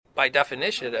by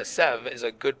definition, a SEV is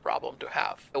a good problem to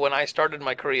have. When I started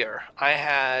my career, I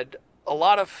had a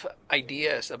lot of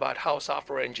ideas about how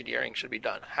software engineering should be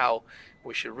done, how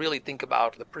we should really think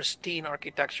about the pristine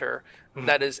architecture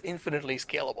that is infinitely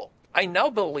scalable. I now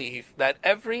believe that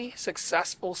every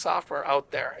successful software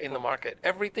out there in the market,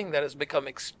 everything that has become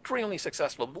extremely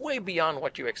successful, way beyond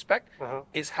what you expect,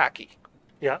 is hacky.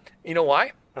 Yeah. You know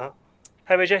why?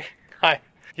 Hi, VJ. Hi.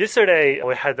 Yesterday,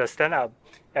 we had a stand-up,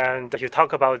 and you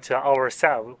talk about our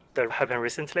SEV that happened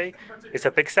recently. It's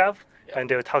a big SEV,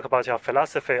 and you talk about your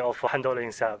philosophy of handling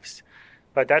SEVs.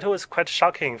 But that was quite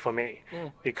shocking for me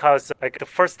because like the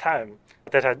first time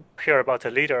that I hear about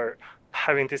a leader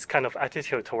having this kind of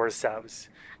attitude towards SEVs.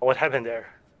 What happened there?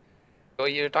 Well,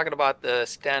 you're talking about the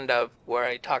stand-up where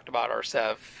I talked about our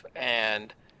SEV,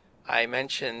 and I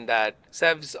mentioned that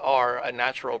SEVs are a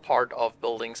natural part of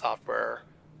building software,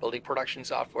 building production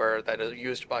software that is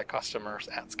used by customers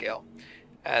at scale.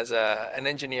 As an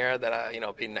engineer that I,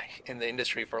 been in the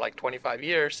industry for like 25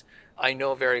 years, I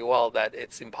know very well that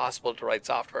it's impossible to write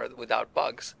software without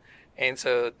bugs. And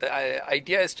so the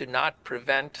idea is to not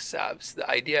prevent SEVs. The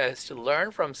idea is to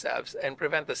learn from SEVs and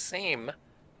prevent the same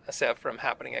SEV from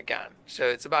happening again. So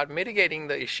it's about mitigating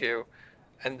the issue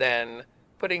and then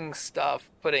putting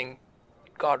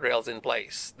guardrails in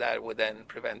place that would then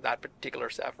prevent that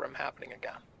particular SEV from happening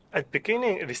again. At the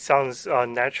beginning, it sounds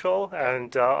natural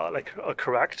and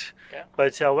correct. Yeah.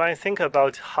 But when I think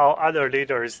about how other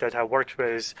leaders that I worked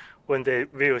with, when they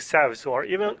view SEVs, or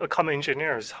even common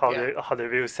engineers, how they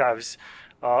view SEVs,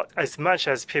 as much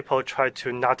as people try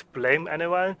to not blame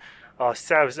anyone,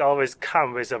 SEVs always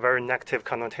come with a very negative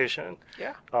connotation.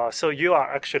 Yeah. So you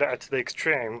are actually at the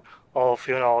extreme of,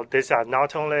 these are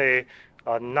not only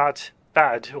not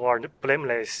bad or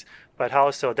blameless, but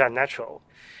also they're natural.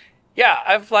 Yeah,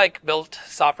 I've built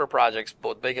software projects,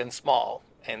 both big and small,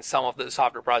 and some of the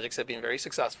software projects have been very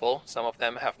successful. Some of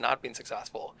them have not been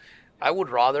successful. I would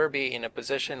rather be in a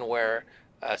position where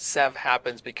a SEV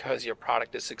happens because your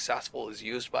product is successful, is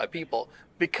used by people.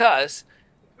 Because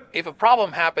if a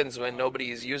problem happens when nobody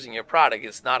is using your product,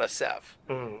 it's not a SEV.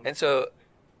 And so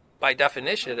by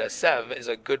definition, a SEV is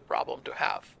a good problem to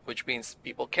have, which means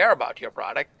people care about your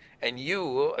product, and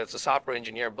you, as a software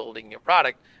engineer building your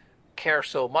product, care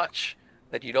so much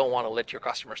that you don't want to let your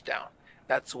customers down.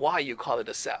 That's why you call it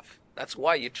a SEV. That's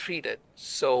why you treat it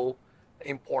so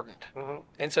important.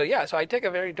 And so I take a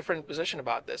very different position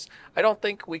about this. I don't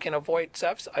think we can avoid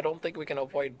SEVs. I don't think we can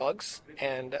avoid bugs,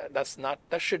 and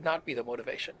that should not be the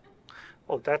motivation.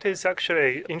 Well, that is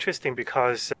actually interesting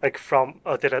because, from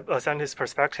a data scientist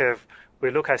perspective,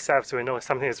 we look at SEVs, we know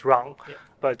something is wrong. Yeah.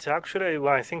 But actually,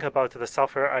 when I think about the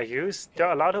software I use, there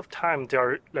are a lot of time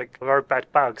there are very bad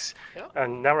bugs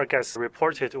and never gets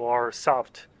reported or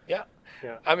solved. Yeah.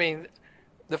 Yeah. I mean,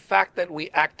 the fact that we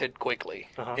acted quickly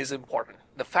is important.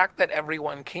 The fact that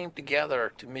everyone came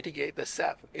together to mitigate the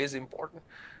SEV is important.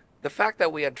 The fact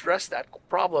that we addressed that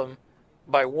problem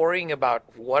by worrying about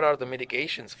what are the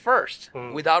mitigations first,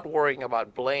 without worrying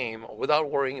about blame, or without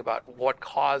worrying about what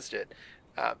caused it,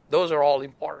 those are all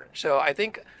important. So I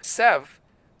think SEV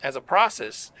as a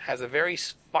process has a very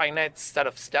finite set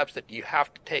of steps that you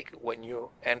have to take when you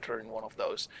enter in one of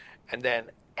those. And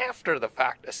then after the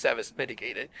fact a SEV is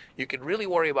mitigated, you can really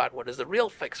worry about what is the real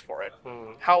fix for it,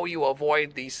 how you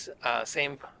avoid these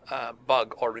same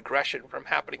bug or regression from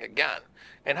happening again,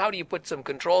 and how do you put some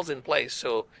controls in place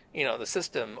so the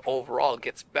system overall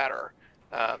gets better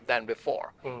than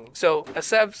before. So a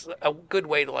SEV's a good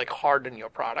way to harden your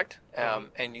product,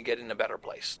 and you get in a better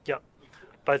place. Yeah,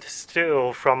 but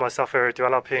still, from a software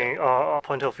developing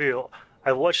point of view,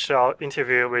 I watched an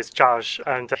interview with Josh,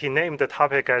 and he named the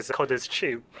topic as code is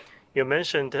cheap. You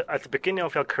mentioned at the beginning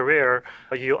of your career,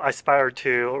 you aspired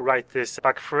to write this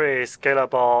bug-free,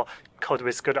 scalable code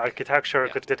with good architecture,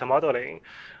 good data modeling.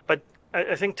 But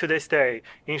I think to this day,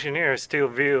 engineers still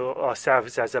view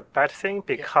SEVs as a bad thing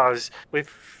because we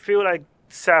feel like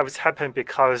SEVs happen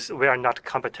because we are not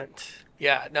competent.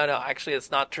 Yeah, no, actually it's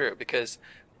not true, because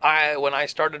when I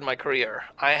started my career,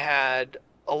 I had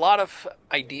a lot of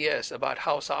ideas about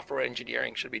how software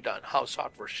engineering should be done, how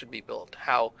software should be built,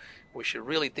 how we should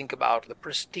really think about the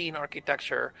pristine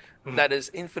architecture that is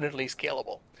infinitely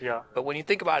scalable. Yeah. But when you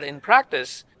think about it in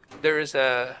practice,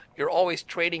 you're always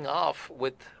trading off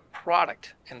with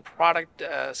product and product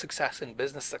success and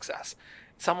business success.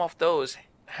 Some of those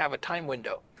have a time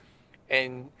window,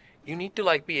 and you need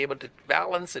to be able to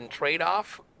balance and trade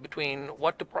off between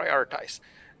what to prioritize.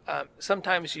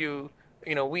 Sometimes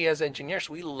we as engineers,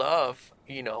 we love,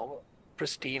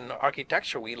 pristine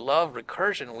architecture. We love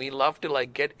recursion. We love to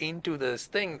get into this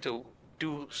thing to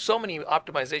do so many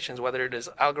optimizations, whether it is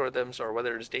algorithms or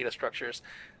whether it is data structures.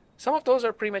 Some of those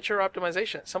are premature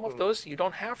optimizations. Some of those you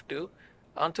don't have to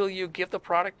until you give the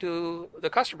product to the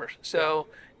customers. So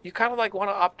you kind of like want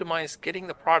to optimize getting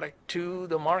the product to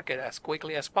the market as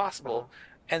quickly as possible.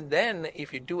 And then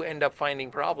if you do end up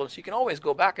finding problems, you can always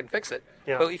go back and fix it.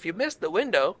 But if you miss the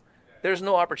window, there's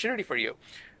no opportunity for you.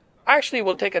 I actually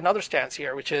will take another stance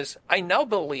here, which is I now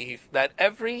believe that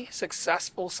every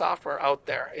successful software out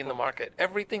there in the market,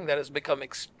 everything that has become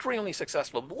extremely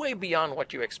successful, way beyond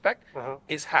what you expect,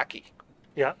 is hacky.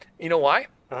 Yeah. You know why?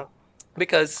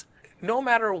 Because no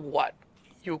matter what,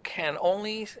 you can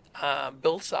only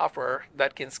build software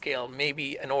that can scale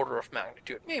maybe an order of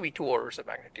magnitude, maybe 2 orders of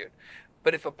magnitude.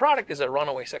 But if a product is a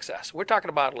runaway success, we're talking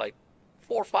about like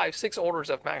 4, 5, 6 orders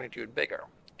of magnitude bigger.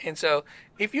 And so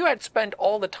if you had spent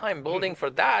all the time building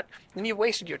for that, then you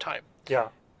wasted your time. Yeah.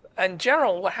 In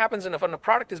general, what happens when a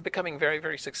product is becoming very,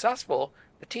 very successful,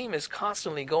 the team is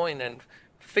constantly going and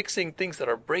fixing things that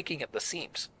are breaking at the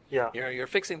seams. Yeah. You're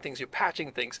fixing things, you're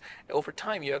patching things. Over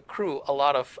time, you accrue a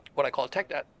lot of what I call tech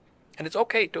debt. And it's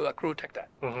okay to accrue tech debt.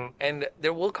 And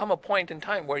there will come a point in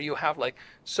time where you have like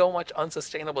so much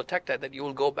unsustainable tech debt that you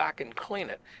will go back and clean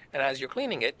it. And as you're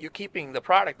cleaning it, you're keeping the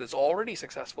product that's already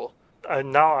successful.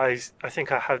 Now I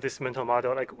think I have this mental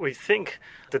model. Like we think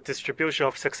the distribution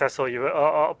of successful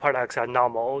products are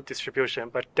normal distribution,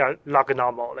 but they're log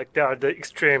normal. Like they are the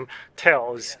extreme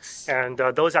tails, and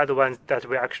those are the ones that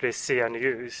we actually see and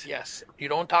use. Yes, you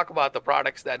don't talk about the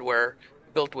products that were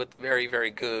built with very, very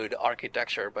good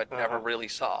architecture, but never really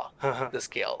saw the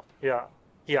scale.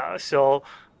 Yeah. So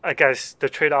I guess the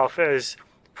trade-off is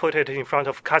put it in front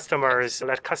of customers,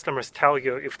 let customers tell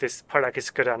you if this product is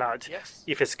good or not. Yes.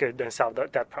 If it's good, then solve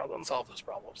that problem. Solve those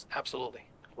problems. Absolutely.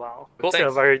 Wow. Cool. That's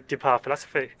a very deep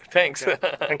philosophy. Thanks. Yeah.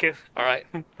 Thank you. All right.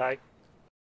 Bye.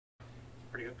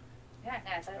 Pretty good. Yeah,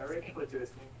 no, that's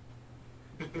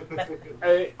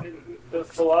The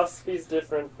philosophy is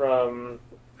different from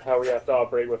how we have to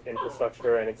operate with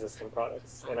infrastructure and existing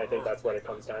products, and I think that's what it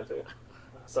comes down to.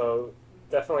 So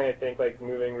definitely, I think like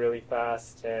moving really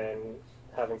fast and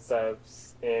having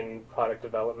steps in product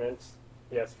development,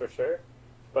 yes, for sure.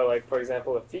 But like, for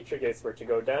example, if feature gates were to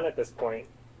go down at this point,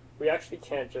 we actually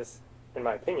can't just, in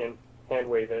my opinion, hand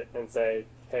wave it and say,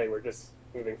 hey, we're just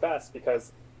moving fast,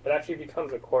 because it actually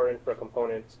becomes a core infra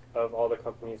component of all the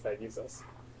companies that use us.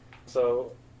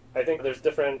 So I think there's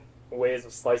different ways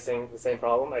of slicing the same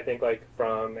problem. I think like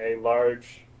from a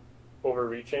large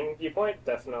overreaching viewpoint,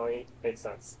 definitely makes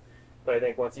sense. But I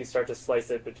think once you start to slice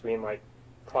it between like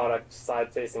product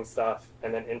side-facing stuff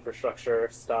and then infrastructure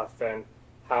stuff and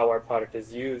how our product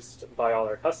is used by all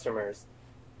our customers,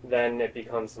 then it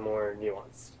becomes more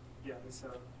nuanced. Yeah, it's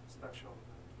a spectrum.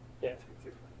 Yeah.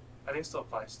 I think it still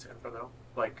applies to infra though.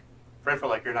 Like for infra,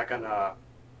 like you're not gonna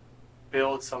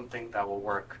build something that will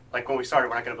work. Like when we started,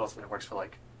 we're not gonna build something that works for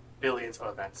like billions of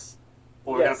events.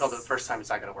 Well, we're gonna build it the first time, it's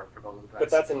not gonna work for billions of events.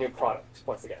 But that's a new product,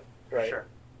 once again, right? Sure.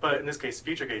 But in this case,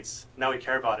 feature gates, now we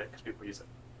care about it because people use it.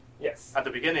 Yes. At the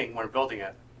beginning, when we're building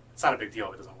it, it's not a big deal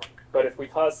if it doesn't work. But if we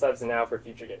pause subs now for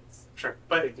feature gates. Sure.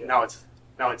 But now it's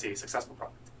a successful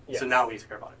product. Yes. So now we need to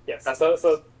care about it. Yes. That's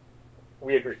so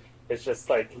we agree. It's just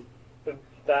like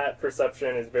that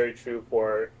perception is very true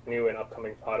for new and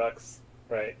upcoming products,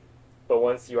 right? But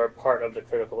once you are part of the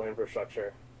critical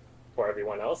infrastructure for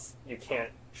everyone else, you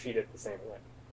can't treat it the same way.